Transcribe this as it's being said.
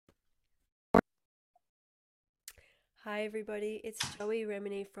Hi everybody, it's Joey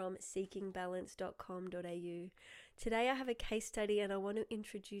Remini from seekingbalance.com.au. Today I have a case study and I want to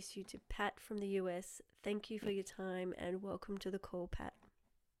introduce you to Pat from the US. Thank you for your time and welcome to the call, Pat.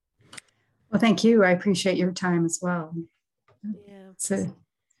 Well, thank you. I appreciate your time as well. Yeah. So,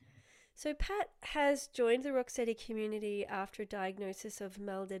 So Pat has joined the Rocksteady community after a diagnosis of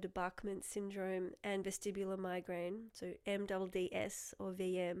Malded-Bachmann syndrome and vestibular migraine, so MDDS or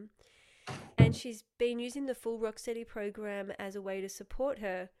VM. And she's been using the full Rocksteady program as a way to support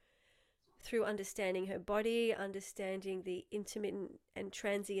her through understanding her body, understanding the intermittent and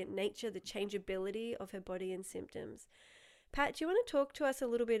transient nature, the changeability of her body and symptoms. Pat, do you want to talk to us a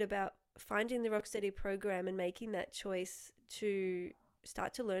little bit about finding the Rocksteady program and making that choice to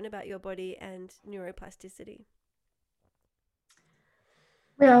start to learn about your body and neuroplasticity?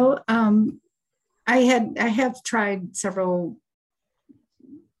 well, I have tried several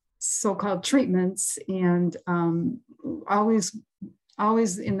so-called treatments, and always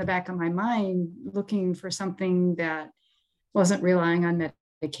in the back of my mind, looking for something that wasn't relying on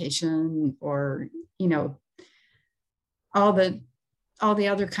medication or you know all the all the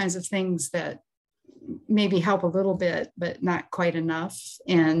other kinds of things that maybe help a little bit, but not quite enough,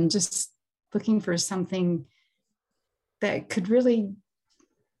 and just looking for something that could really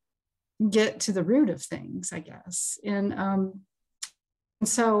get to the root of things, I guess. And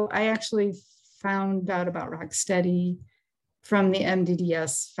so I actually found out about Rocksteady from the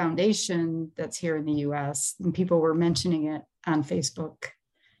MDDS Foundation that's here in the US, and people were mentioning it on Facebook.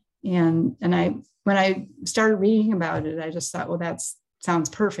 And I when I started reading about it, I just thought, well, that sounds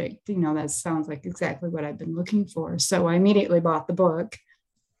perfect. That sounds like exactly what I've been looking for. So I immediately bought the book.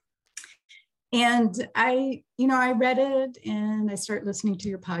 And I read it and I started listening to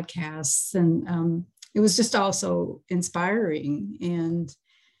your podcasts, and it was just also inspiring. And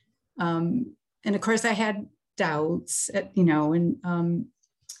of course, I had doubts,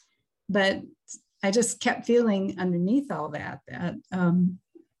 but I just kept feeling underneath all that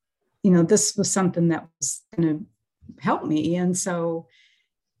this was something that was going to help me. And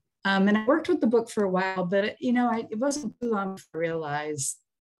I worked with the book for a while, but it wasn't too long before I realized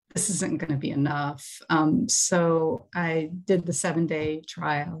this isn't going to be enough. So I did the 7-day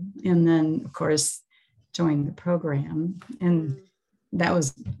trial and then, of course, joined the program. And that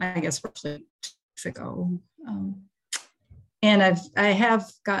was, I guess, roughly 2 weeks ago. And I have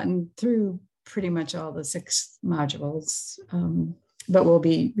gotten through pretty much all the 6 modules, but we'll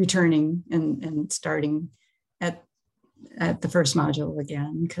be returning and starting at the first module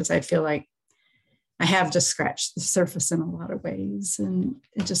again, because I feel like I have just scratched the surface in a lot of ways, and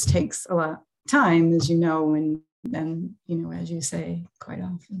it just takes a lot of time, as you know, and then, as you say, quite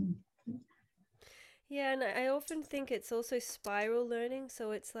often. Yeah, and I often think it's also spiral learning.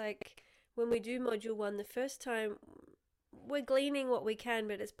 So it's like when we do module one, the first time we're gleaning what we can,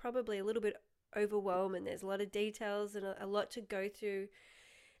 but it's probably a little bit overwhelming. There's a lot of details and a lot to go through.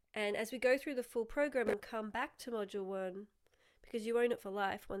 And as we go through the full program and come back to module one, because you own it for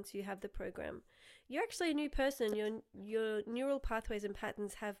life once you have the program, you're actually a new person. Your neural pathways and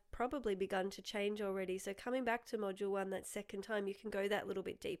patterns have probably begun to change already. So coming back to module one that second time, you can go that little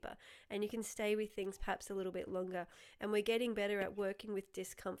bit deeper and you can stay with things perhaps a little bit longer. And we're getting better at working with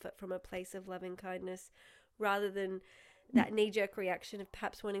discomfort from a place of loving kindness rather than that knee-jerk reaction of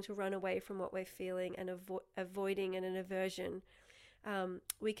perhaps wanting to run away from what we're feeling and avoiding and an aversion.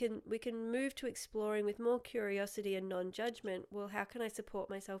 We can move to exploring with more curiosity and non-judgment. Well, how can I support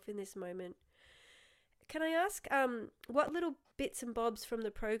myself in this moment? Can I ask what little bits and bobs from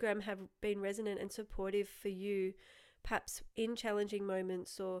the program have been resonant and supportive for you, perhaps in challenging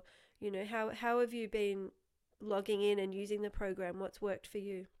moments, or how have you been logging in and using the program? What's worked for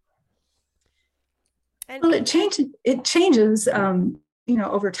you? And Well, it changes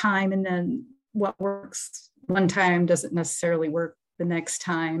over time, and then what works one time doesn't necessarily work the next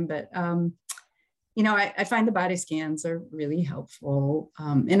time. But I find the body scans are really helpful.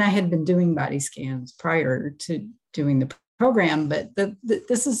 And I had been doing body scans prior to doing the program, but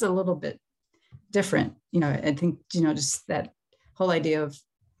this is a little bit different. I think, just that whole idea of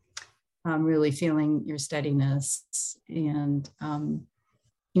really feeling your steadiness and,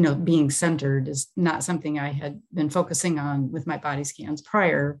 being centered is not something I had been focusing on with my body scans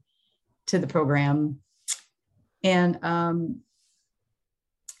prior to the program. And I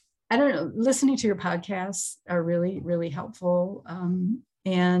don't know, listening to your podcasts are really, really helpful.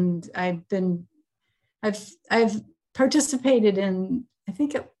 And I've participated in, I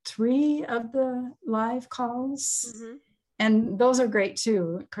think, 3 of the live calls, mm-hmm. and those are great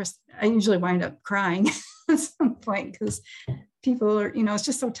too. Of course, I usually wind up crying at some point because people are, it's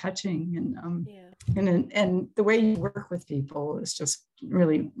just so touching. And Yeah. and the way you work with people is just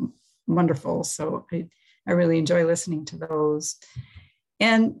really wonderful. So I really enjoy listening to those.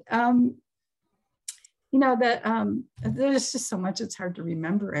 And that there's just so much, it's hard to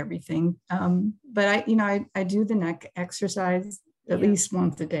remember everything. But I do the neck exercise at least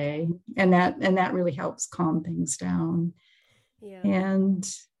once a day, and that really helps calm things down. Yeah. And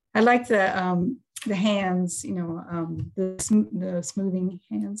I like the hands, the smoothing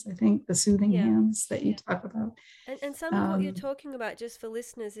hands, I think, the soothing hands that you talk about. And some of what you're talking about, just for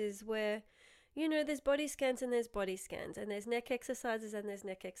listeners, is where, there's body scans and there's body scans, and there's neck exercises and there's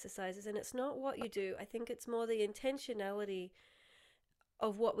neck exercises, and it's not what you do. I think it's more the intentionality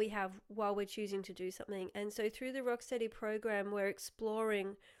of what we have while we're choosing to do something. And so through the Rocksteady program, we're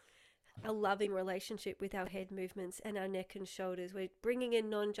exploring a loving relationship with our head movements and our neck and shoulders. We're bringing in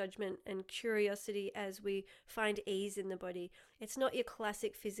non-judgment and curiosity as we find ease in the body. It's not your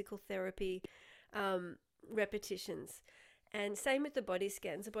classic physical therapy repetitions. And same with the body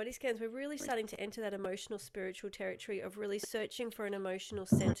scans. The body scans, we're really starting to enter that emotional, spiritual territory of really searching for an emotional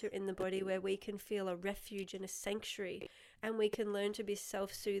center in the body where we can feel a refuge and a sanctuary, and we can learn to be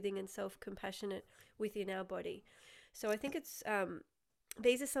self-soothing and self-compassionate within our body. So I think it's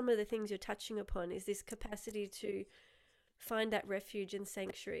these are some of the things you're touching upon, is this capacity to find that refuge and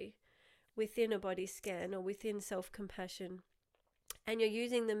sanctuary within a body scan or within self-compassion. And you're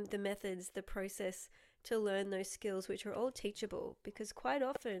using the methods, the process, to learn those skills, which are all teachable, because quite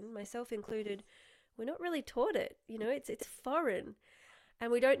often, myself included, we're not really taught it. It's foreign,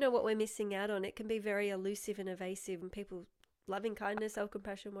 and we don't know what we're missing out on. It can be very elusive and evasive, and people, loving kindness,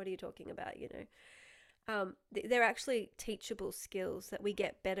 self-compassion, what are you talking about, they're actually teachable skills that we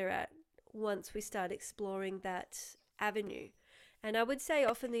get better at once we start exploring that avenue. And I would say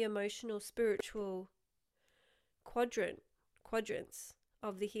often the emotional, spiritual quadrants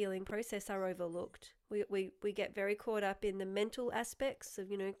of the healing process are overlooked. We get very caught up in the mental aspects of,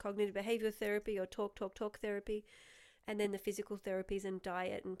 cognitive behavior therapy or talk therapy, and then the physical therapies and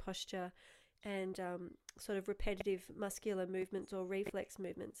diet and posture and sort of repetitive muscular movements or reflex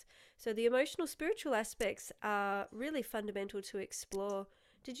movements. So the emotional, spiritual aspects are really fundamental to explore.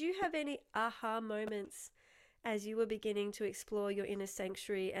 Did you have any aha moments as you were beginning to explore your inner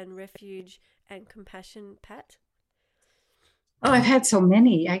sanctuary and refuge and compassion, Pat? Oh, I've had so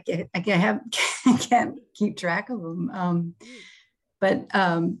many. I can't keep track of them. But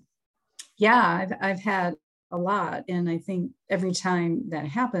I've had a lot, and I think every time that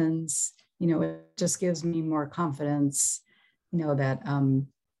happens, it just gives me more confidence. That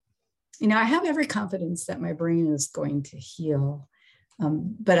I have every confidence that my brain is going to heal,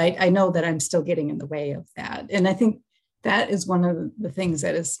 but I know that I'm still getting in the way of that, and I think that is one of the things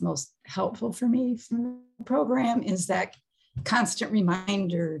that is most helpful for me from the program, is that constant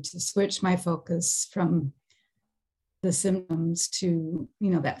reminder to switch my focus from the symptoms to,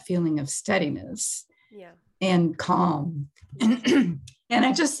 that feeling of steadiness and calm. And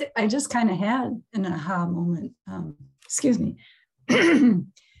I just kind of had an aha moment, excuse me,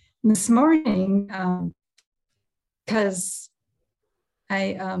 this morning, because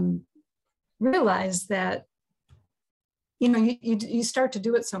I realized that you start to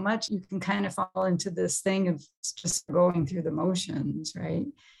do it so much, you can kind of fall into this thing of just going through the motions, right?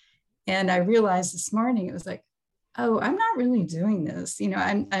 And I realized this morning, it was like, oh, I'm not really doing this.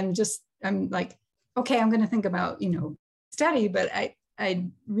 I'm like, okay, I'm going to think about, study, but I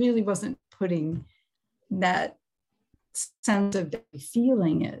really wasn't putting that sense of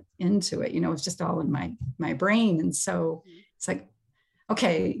feeling it into it. It's just all in my brain. And so it's like,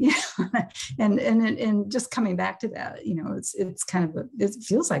 okay, and just coming back to that, it's kind of it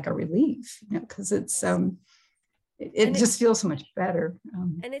feels like a relief, because it's it just feels so much better.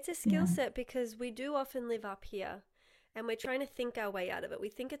 And it's a skill set, because we do often live up here, and we're trying to think our way out of it. We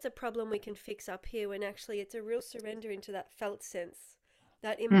think it's a problem we can fix up here, when actually it's a real surrender into that felt sense,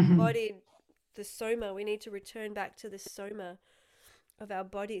 that embodied, the soma. We need to return back to the soma of our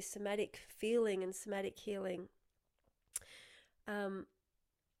body, somatic feeling and somatic healing.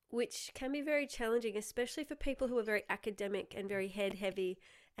 Which can be very challenging, especially for people who are very academic and very head heavy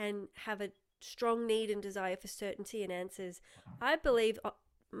and have a strong need and desire for certainty and answers. I believe,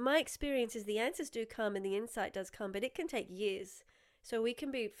 my experience is, the answers do come and the insight does come, but it can take years. So we can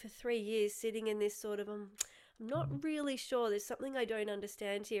be for 3 years sitting in this sort of, I'm not really sure, there's something I don't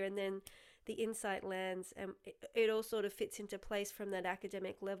understand here, and then the insight lands, and it all sort of fits into place from that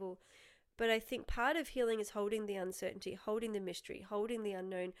academic level. But I think part of healing is holding the uncertainty, holding the mystery, holding the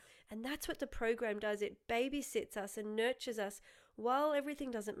unknown. And that's what the program does. It babysits us and nurtures us while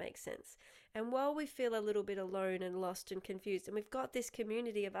everything doesn't make sense. And while we feel a little bit alone and lost and confused, and we've got this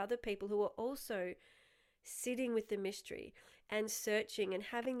community of other people who are also sitting with the mystery and searching and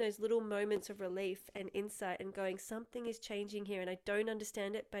having those little moments of relief and insight and going, something is changing here and I don't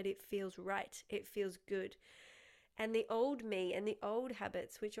understand it, but it feels right. It feels good. And the old me and the old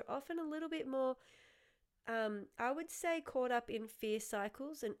habits, which are often a little bit more, I would say, caught up in fear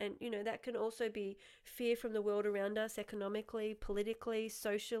cycles. And, you know, that can also be fear from the world around us, economically, politically,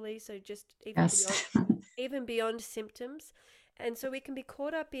 socially. So just Yes. even beyond symptoms. And so we can be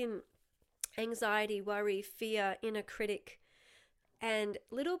caught up in anxiety, worry, fear, inner critic. And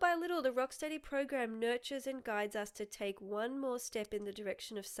little by little, the Rocksteady program nurtures and guides us to take one more step in the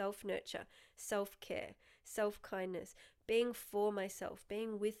direction of self-nurture, self-care, self-kindness, being for myself,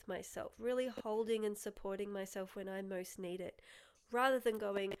 being with myself, really holding and supporting myself when I most need it, rather than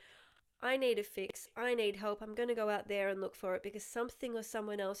going, I need a fix, I need help, I'm going to go out there and look for it because something or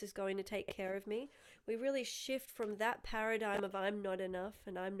someone else is going to take care of me. We really shift from that paradigm of I'm not enough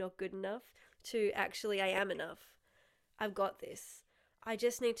and I'm not good enough to actually I am enough. I've got this. I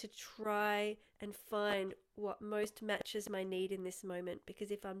just need to try and find what most matches my need in this moment, because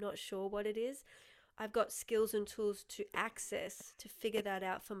if I'm not sure what it is, I've got skills and tools to access to figure that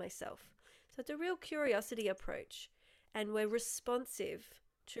out for myself. So it's a real curiosity approach, and we're responsive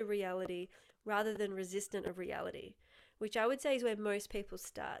to reality rather than resistant of reality, which I would say is where most people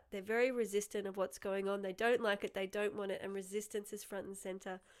start. They're very resistant of what's going on. They don't like it. They don't want it. And resistance is front and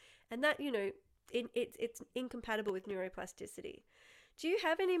center. And that, you know, it's incompatible with neuroplasticity. Do you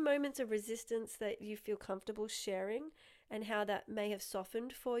have any moments of resistance that you feel comfortable sharing and how that may have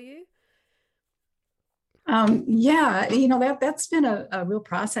softened for you? Yeah, that's been a real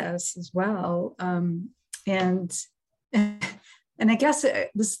process as well. And and I guess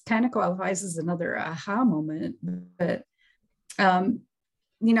this kind of qualifies as another aha moment. But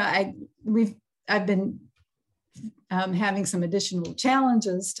you know, I've been having some additional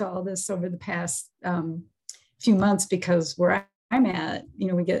challenges to all this over the past few months, because where I'm at,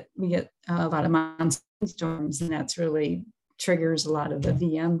 we get a lot of monsoon storms, and that's really triggers a lot of the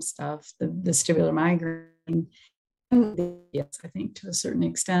VM stuff, the vestibular migraine, yes, I think to a certain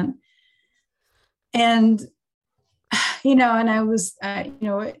extent. And and I was,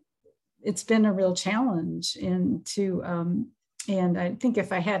 it's been a real challenge, and I think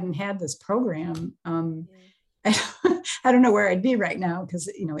if I hadn't had this program, I don't know where I'd be right now, because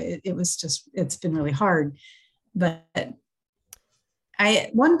it's been really hard. But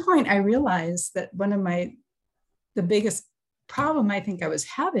at one point I realized that the biggest problem I think I was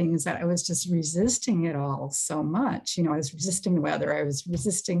having is that I was just resisting it all so much. I was resisting the weather, I was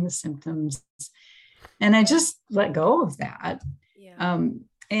resisting the symptoms, and I just let go of that. Yeah.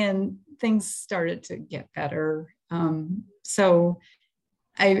 And things started to get better. So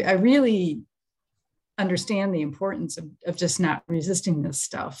I really understand the importance of just not resisting this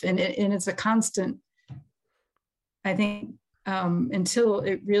stuff. And it's a constant, I think, until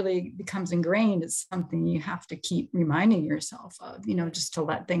it really becomes ingrained, it's something you have to keep reminding yourself of, just to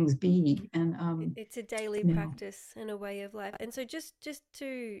let things be. And it's a daily practice and a way of life. And so just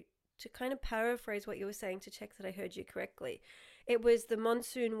to kind of paraphrase what you were saying, to check that I heard you correctly, it was the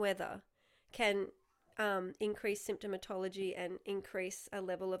monsoon weather can increase symptomatology and increase a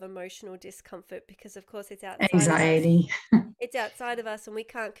level of emotional discomfort, because of course it's outside anxiety. of us. It's outside of us and we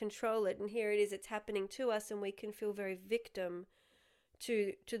can't control it, and here it is, it's happening to us, and we can feel very victim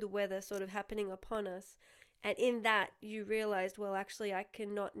to the weather sort of happening upon us. And in that, you realized, well, actually, I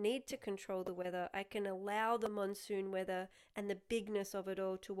cannot need to control the weather. I can allow the monsoon weather and the bigness of it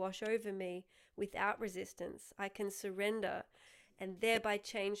all to wash over me without resistance. I can surrender and thereby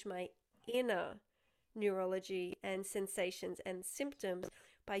change my inner neurology and sensations and symptoms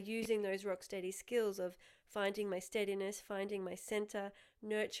by using those rock steady skills of finding my steadiness, finding my center,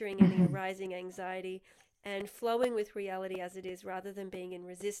 nurturing any arising anxiety, and flowing with reality as it is rather than being in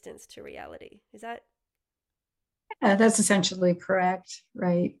resistance to reality. Is that That's essentially correct,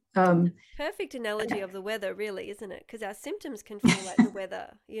 right? perfect analogy of the weather, really, isn't it? Because our symptoms can feel like the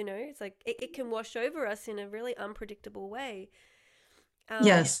weather, it's like it can wash over us in a really unpredictable way.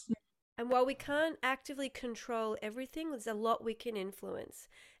 Yes. And while we can't actively control everything, there's a lot we can influence.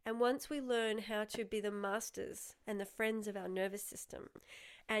 And once we learn how to be the masters and the friends of our nervous system,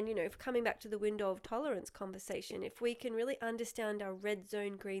 and, coming back to the window of tolerance conversation, if we can really understand our red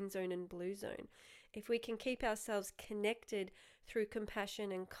zone, green zone, and blue zone, if we can keep ourselves connected through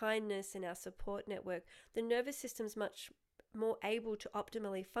compassion and kindness in our support network, the nervous system's much more able to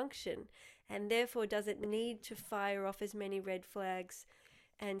optimally function, and therefore doesn't need to fire off as many red flags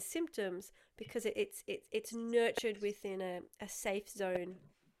and symptoms because it's nurtured within a safe zone.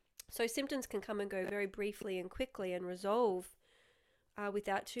 So symptoms can come and go very briefly and quickly and resolve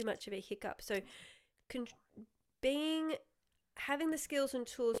without too much of a hiccup. So con- being having the skills and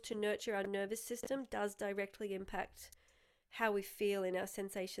tools to nurture our nervous system does directly impact how we feel in our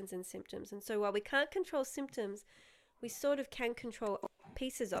sensations and symptoms. And so while we can't control symptoms, we sort of can control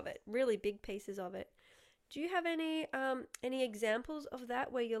pieces of it, really big pieces of it. Do you have any examples of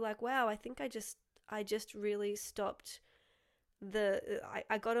that where you're like, wow, I think I just really stopped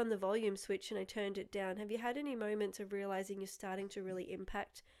I got on the volume switch and I turned it down. Have you had any moments of realizing you're starting to really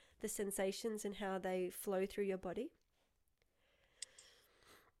impact the sensations and how they flow through your body?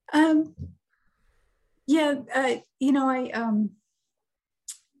 Um, yeah, I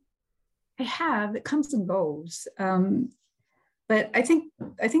have. It comes and goes. But I think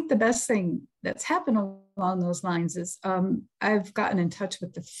the best thing that's happened along those lines is I've gotten in touch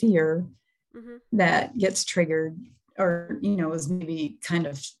with the fear Mm-hmm. that gets triggered, or is maybe kind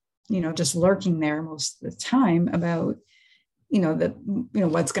of just lurking there most of the time about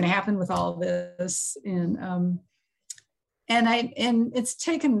what's going to happen with all this, and it's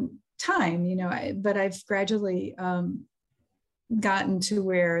taken time, but I've gradually gotten to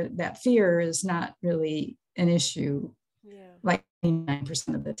where that fear is not really an issue, Yeah. like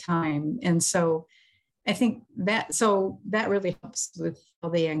 99% of the time. And so I think that really helps with all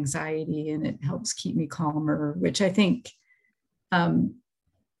the anxiety, and it helps keep me calmer, which I think, um,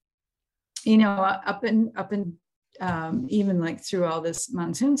 up and even like through all this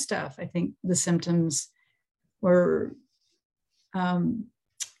monsoon stuff, I think the symptoms were um,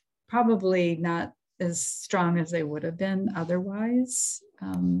 probably not as strong as they would have been otherwise.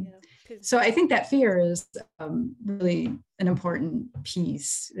 Yeah. Because So I think that fear is really an important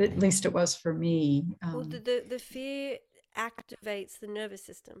piece. At least it was for me. well, the fear activates the nervous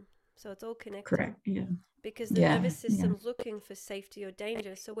system, so it's all connected. Correct. Yeah. Because the Yeah. nervous Yeah. system's looking for safety or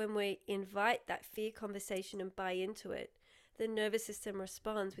danger. So when we invite that fear conversation and buy into it, the nervous system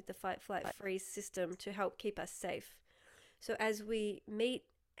responds with the fight, flight, freeze system to help keep us safe. So as we meet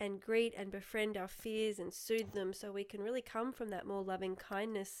and greet and befriend our fears and soothe them, so we can really come from that more loving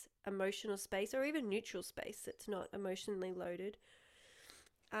kindness emotional space, or even neutral space that's not emotionally loaded,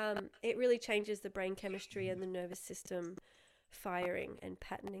 it really changes the brain chemistry and the nervous system firing and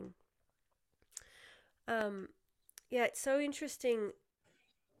patterning. um, yeah, it's so interesting,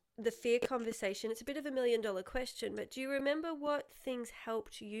 the fear conversation. It's a bit of $1 million question, but do you remember what things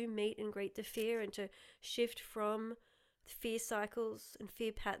helped you meet and greet the fear and to shift from fear cycles and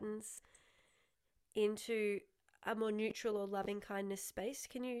fear patterns into a more neutral or loving kindness space?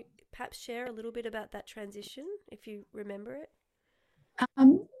 Can you perhaps share a little bit about that transition if you remember it?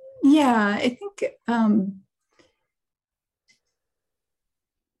 Um, yeah, I think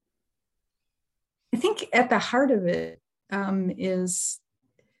at the heart of it is,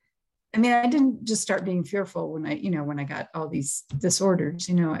 I mean, I didn't just start being fearful when I got all these disorders.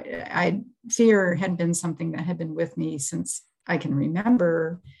 Fear had been something that had been with me since I can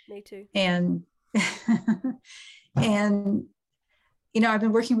remember, Me too. and and I've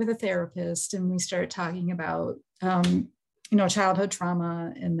been working with a therapist, and we started talking about childhood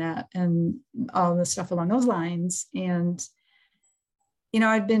trauma and that, and all the stuff along those lines. And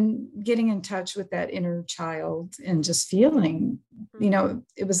I've been getting in touch with that inner child and just feeling,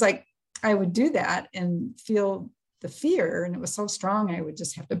 it was like I would do that and feel the fear, and it was so strong I would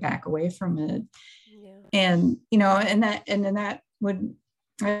just have to back away from it. Yeah. And then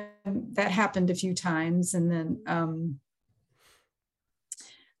that happened a few times, and then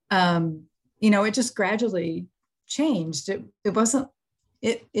it just gradually changed. It wasn't,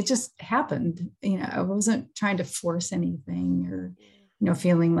 it just happened. I wasn't trying to force anything, or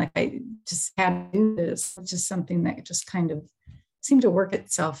feeling like I just had to do this. It's just something that just kind of seemed to work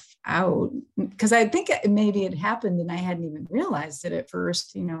itself out, because I think maybe it happened and I hadn't even realized it at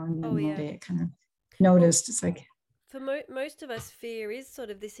first, and then Oh, one yeah. day it kind of Well, noticed. It's like, for most of us, fear is sort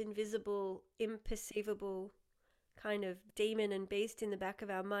of this invisible, imperceivable kind of demon and beast in the back of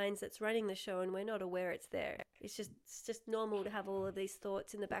our minds that's running the show, and we're not aware it's there. It's just normal to have all of these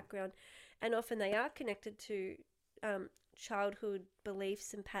thoughts in the background, and often they are connected to childhood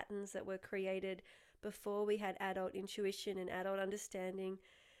beliefs and patterns that were created before we had adult intuition and adult understanding.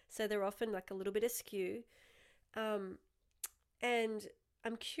 So they're often like a little bit askew. Um, and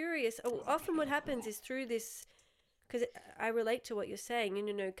I'm curious. Often what happens is through this, because I relate to what you're saying,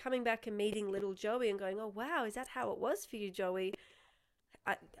 and coming back and meeting little Joey and going, oh wow, is that how it was for you, Joey?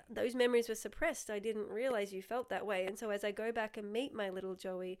 Those memories were suppressed. I didn't realize you felt that way. And so as I go back and meet my little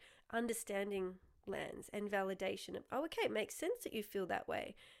Joey, understanding lands and validation of, oh, okay, it makes sense that you feel that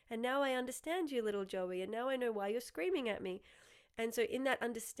way. And now I understand you, little Joey, and now I know why you're screaming at me. And so in that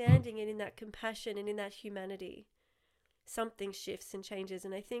understanding and in that compassion and in that humanity, something shifts and changes.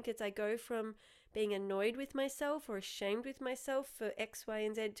 And I think it's I go from being annoyed with myself or ashamed with myself for X, Y,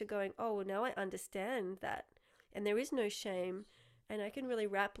 and Z to going, oh, well, now I understand that. And there is no shame. And I can really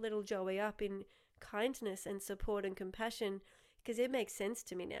wrap little Joey up in kindness and support and compassion because it makes sense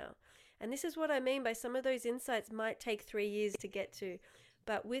to me now. And this is what I mean by some of those insights might take 3 years to get to.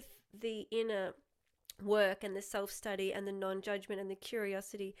 But with the inner work and the self-study and the non-judgment and the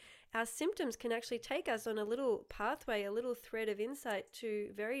curiosity, our symptoms can actually take us on a little pathway, a little thread of insight to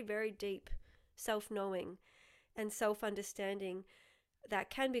very, very deep self-knowing and self-understanding that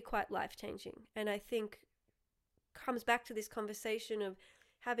can be quite life-changing. And I think comes back to this conversation of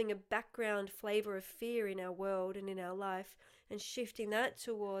having a background flavor of fear in our world and in our life and shifting that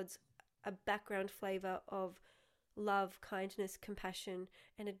towards a background flavor of love, kindness, compassion,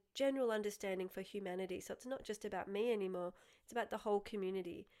 and a general understanding for humanity. So it's not just about me anymore, it's about the whole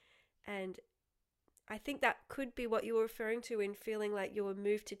community. And I think that could be what you were referring to in feeling like you were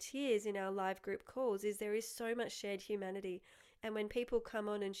moved to tears in our live group calls, is there is so much shared humanity. And when people come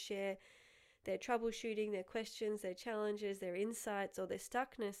on and share their troubleshooting, their questions, their challenges, their insights, or their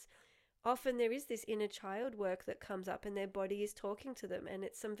stuckness, often there is this inner child work that comes up and their body is talking to them, and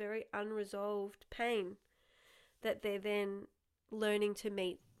it's some very unresolved pain that they're then learning to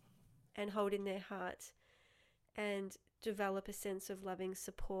meet and hold in their heart and develop a sense of loving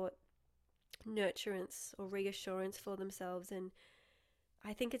support, nurturance, or reassurance for themselves. And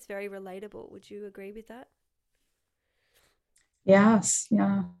I think it's very relatable. Would you agree with that? Yes,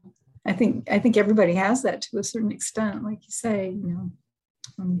 yeah. I think everybody has that to a certain extent, like you say, Yeah.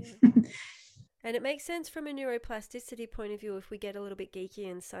 And it makes sense from a neuroplasticity point of view, if we get a little bit geeky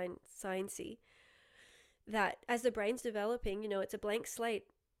and sciencey, that as the brain's developing, it's a blank slate,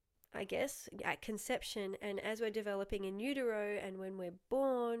 I guess, at conception, and as we're developing in utero and when we're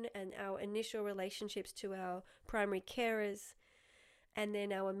born, and our initial relationships to our primary carers, and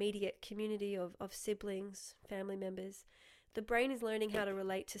then our immediate community of siblings, family members, the brain is learning how to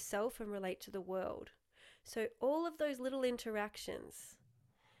relate to self and relate to the world. So all of those little interactions,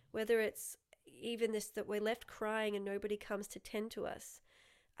 whether it's even this that we're left crying and nobody comes to tend to us,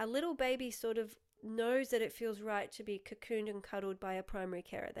 a little baby sort of knows that it feels right to be cocooned and cuddled by a primary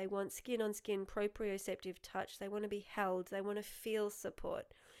carer. They want skin on skin, proprioceptive touch. They want to be held. They want to feel support.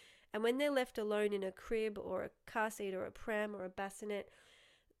 And when they're left alone in a crib or a car seat or a pram or a bassinet,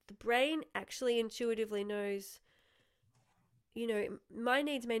 the brain actually intuitively knows, my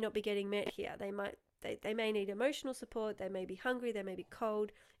needs may not be getting met here. They may need emotional support. They may be hungry. They may be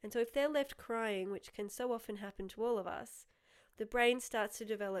cold. And so if they're left crying, which can so often happen to all of us, the brain starts to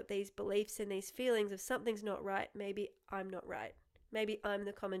develop these beliefs and these feelings of something's not right. Maybe I'm not right. Maybe I'm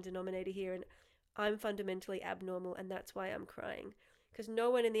the common denominator here and I'm fundamentally abnormal, and that's why I'm crying. Because no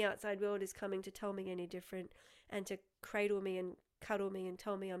one in the outside world is coming to tell me any different and to cradle me and cuddle me and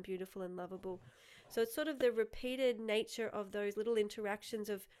tell me I'm beautiful and lovable. So it's sort of the repeated nature of those little interactions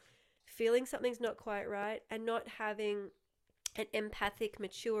of feeling something's not quite right and not having an empathic,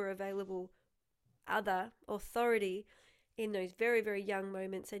 mature, available other authority in those very, very young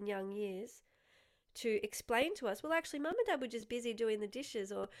moments and young years to explain to us, well, actually, mum and dad were just busy doing the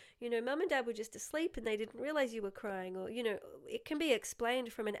dishes, or, mum and dad were just asleep and they didn't realize you were crying, or, it can be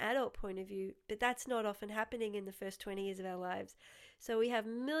explained from an adult point of view, but that's not often happening in the first 20 years of our lives. So we have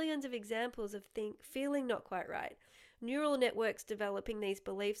millions of examples of feeling not quite right. Neural networks developing these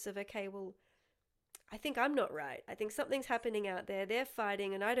beliefs of, okay, well, I think I'm not right. I think something's happening out there. They're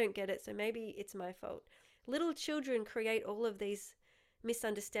fighting and I don't get it, so maybe it's my fault. Little children create all of these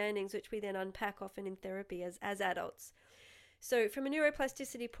misunderstandings, which we then unpack often in therapy as adults. So from a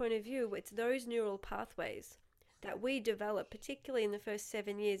neuroplasticity point of view, it's those neural pathways that we develop, particularly in the first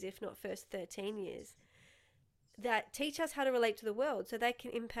 7 years, if not first 13 years, that teach us how to relate to the world, so they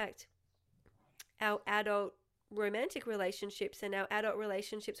can impact our adult romantic relationships and our adult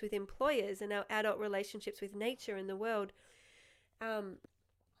relationships with employers and our adult relationships with nature and the world.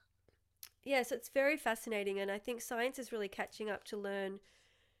 So it's very fascinating, and I think science is really catching up to learn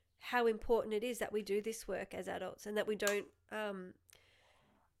how important it is that we do this work as adults and that we don't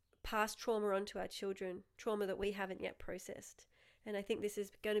pass trauma on to our children, trauma that we haven't yet processed. And I think this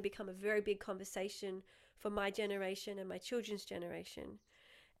is going to become a very big conversation for my generation and my children's generation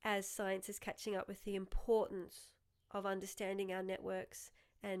as science is catching up with the importance of understanding our networks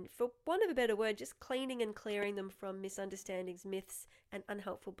and, for want of a better word, just cleaning and clearing them from misunderstandings, myths, and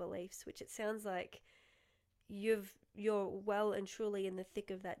unhelpful beliefs, which it sounds like you're well and truly in the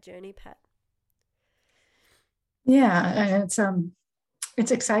thick of that journey, Pat. Yeah, and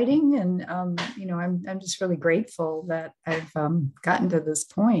it's exciting, and I'm just really grateful that I've gotten to this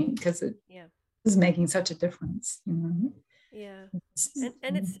point because it Yeah. is making such a difference. Yeah.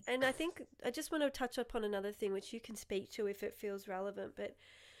 It's- And I think I just want to touch upon another thing which you can speak to if it feels relevant, but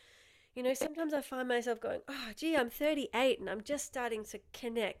sometimes I find myself going, "Oh, gee, I'm 38 and I'm just starting to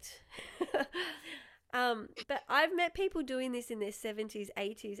connect." But I've met people doing this in their 70s,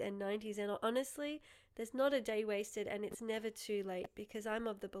 80s, and 90s, and honestly, there's not a day wasted, and it's never too late, because I'm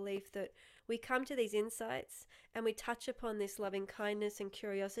of the belief that we come to these insights and we touch upon this loving kindness and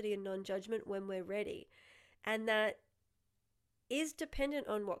curiosity and non judgment when we're ready. And that is dependent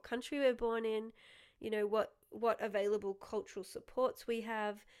on what country we're born in, what available cultural supports we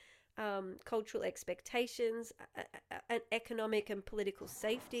have, cultural expectations, and economic and political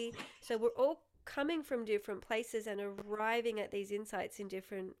safety. So we're all coming from different places and arriving at these insights in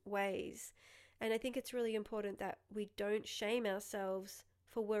different ways. And I think it's really important that we don't shame ourselves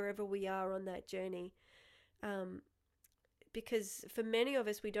for wherever we are on that journey. Um, because for many of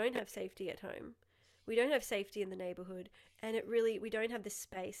us, we don't have safety at home. We don't have safety in the neighborhood. And we don't have the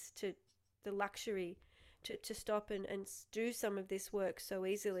space the luxury to stop and do some of this work so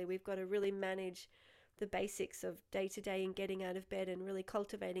easily. We've got to really manage the basics of day to day and getting out of bed and really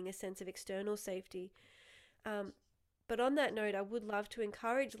cultivating a sense of external safety. Um, but on that note, I would love to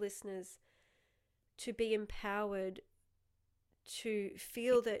encourage listeners to be empowered to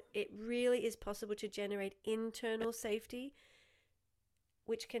feel that it really is possible to generate internal safety,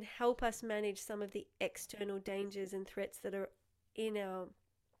 which can help us manage some of the external dangers and threats that are in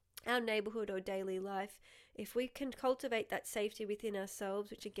our neighborhood or daily life. If we can cultivate that safety within ourselves,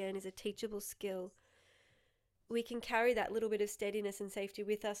 which again is a teachable skill, we can carry that little bit of steadiness and safety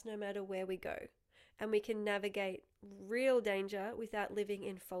with us no matter where we go. And we can navigate real danger without living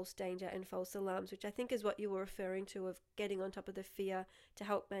in false danger and false alarms, which I think is what you were referring to, of getting on top of the fear to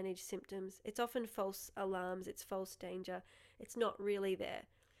help manage symptoms. It's often false alarms, it's false danger. It's not really there.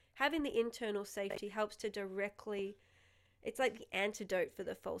 Having the internal safety helps to directly, it's like the antidote for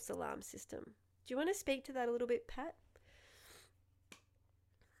the false alarm system. Do you want to speak to that a little bit, Pat?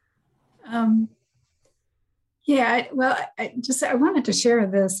 um, yeah, well, I wanted to share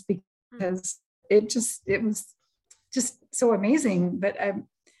this Mm. because it was just so amazing. But I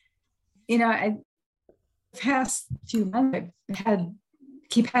past few months I've had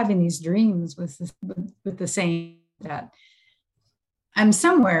keep having these dreams with the same that I'm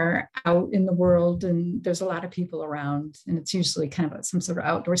somewhere out in the world and there's a lot of people around, and it's usually kind of some sort of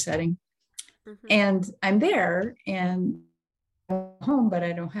outdoor setting. Mm-hmm. And I'm there and I'm home, but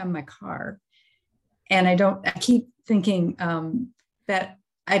I don't have my car. And I keep thinking that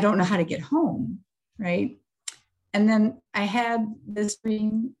I don't know how to get home. Right. And then I had this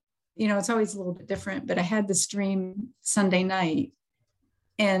dream, it's always a little bit different, but I had this dream Sunday night.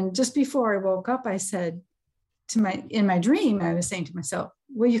 And just before I woke up, I said in my dream, I was saying to myself,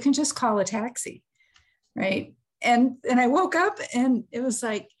 well, you can just call a taxi. Right. And I woke up and it was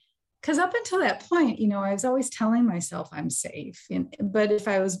like, because up until that point, I was always telling myself I'm safe. But if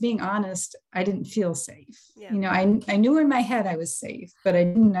I was being honest, I didn't feel safe. Yeah. I knew in my head I was safe, but I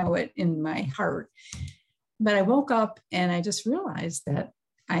didn't know it in my heart. But I woke up and I just realized that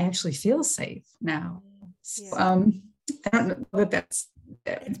I actually feel safe now. So, Yeah. I don't know that that's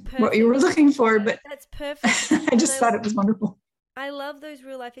It's what you were perfect. looking for, but That's perfect. I And just thought it was wonderful. I love those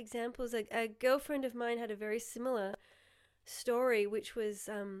real life examples. A girlfriend of mine had a very similar story, which was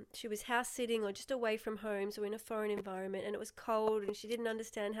she was house sitting or just away from home, so in a foreign environment, and it was cold, and she didn't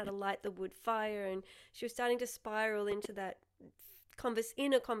understand how to light the wood fire, and she was starting to spiral into that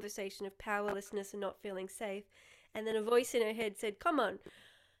inner conversation of powerlessness and not feeling safe. And then a voice in her head said, "Come on,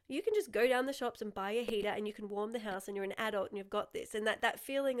 you can just go down the shops and buy a heater, and you can warm the house, and you're an adult, and you've got this." And that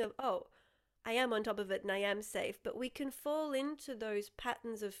feeling of, oh, I am on top of it and I am safe. But we can fall into those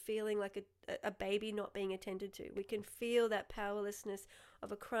patterns of feeling like a baby not being attended to. We can feel that powerlessness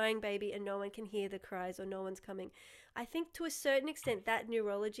of a crying baby and no one can hear the cries or no one's coming. I think to a certain extent that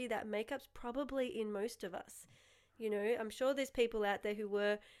neurology, that makeup's probably in most of us. I'm sure there's people out there who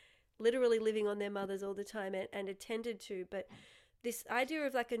were literally living on their mothers all the time and attended to, but this idea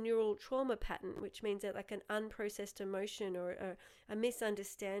of like a neural trauma pattern, which means that like an unprocessed emotion or a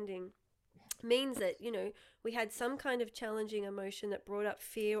misunderstanding, means that we had some kind of challenging emotion that brought up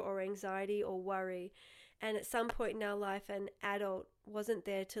fear or anxiety or worry, and at some point in our life an adult wasn't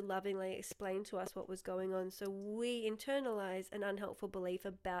there to lovingly explain to us what was going on, so we internalize an unhelpful belief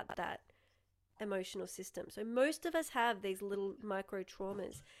about that emotional system. So most of us have these little micro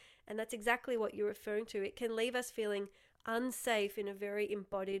traumas, and that's exactly what you're referring to. It can leave us feeling unsafe in a very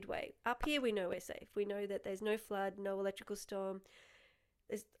embodied way. Up here, we know we're safe. We know that there's no flood, no electrical storm.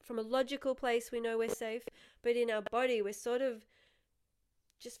 From a logical place, we know we're safe. But in our body, we're sort of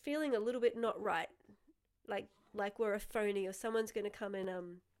just feeling a little bit not right, like we're a phony, or someone's going to come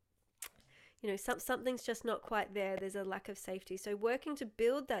and something's just not quite there. There's a lack of safety. So working to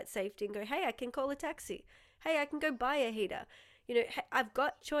build that safety and go, hey, I can call a taxi. Hey, I can go buy a heater. Hey, I've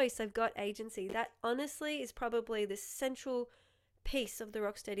got choice. I've got agency. That honestly is probably the central piece of the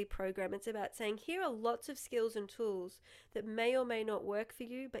Rocksteady program. It's about saying, here are lots of skills and tools that may or may not work for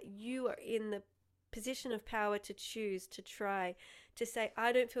you, but you are in the position of power to choose, to try, to say,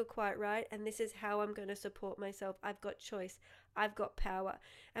 I don't feel quite right, and this is how I'm going to support myself. I've got choice. I've got power.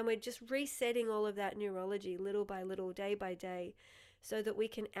 And we're just resetting all of that neurology little by little, day by day, so that we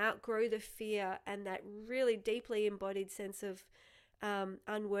can outgrow the fear and that really deeply embodied sense of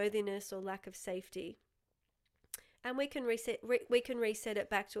unworthiness or lack of safety. And we can reset it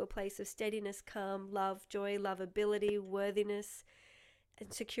back to a place of steadiness, calm, love, joy, lovability, worthiness,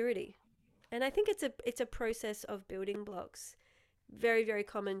 and security. And I think it's a process of building blocks, very, very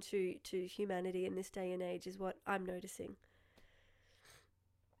common to humanity in this day and age, is what I'm noticing.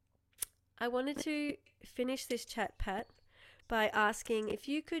 I wanted to finish this chat, Pat, by asking if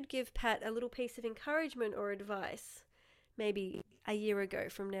you could give Pat a little piece of encouragement or advice, maybe a year ago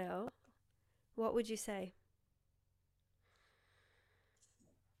from now, what would you say?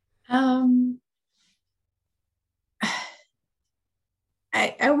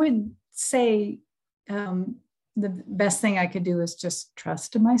 I would say the best thing I could do is just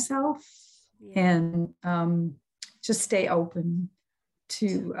trust in myself, and just stay open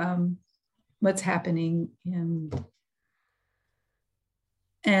to what's happening, and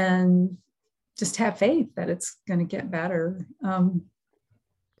just have faith that it's going to get better.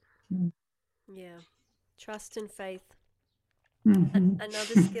 Yeah, trust and faith. Mm-hmm.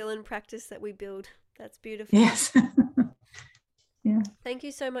 Another skill and practice that we build. That's beautiful. Yes. Yeah. Thank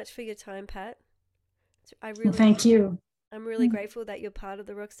you so much for your time, Pat. Thank you. I'm really grateful that you're part of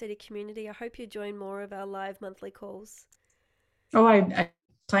the Rocksteady community. I hope you join more of our live monthly calls. Oh, I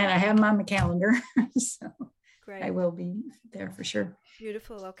plan. I have them on the calendar, so great. I will be there for sure.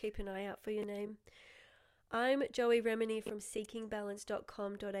 Beautiful. I'll keep an eye out for your name. I'm Joey Remini from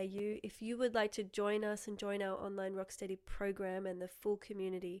seekingbalance.com.au. If you would like to join us and join our online Rocksteady program and the full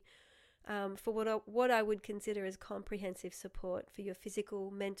community, for what I would consider as comprehensive support for your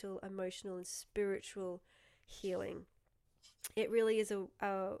physical, mental, emotional, and spiritual healing. It really is a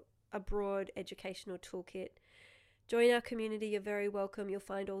broad educational toolkit. Join our community. You're very welcome. You'll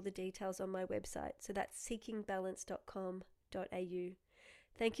find all the details on my website. So that's seekingbalance.com.au.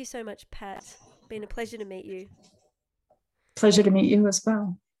 Thank you so much, Pat. Been a pleasure to meet you. Pleasure to meet you as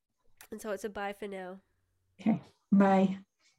well. And so it's a bye for now. Okay. Bye.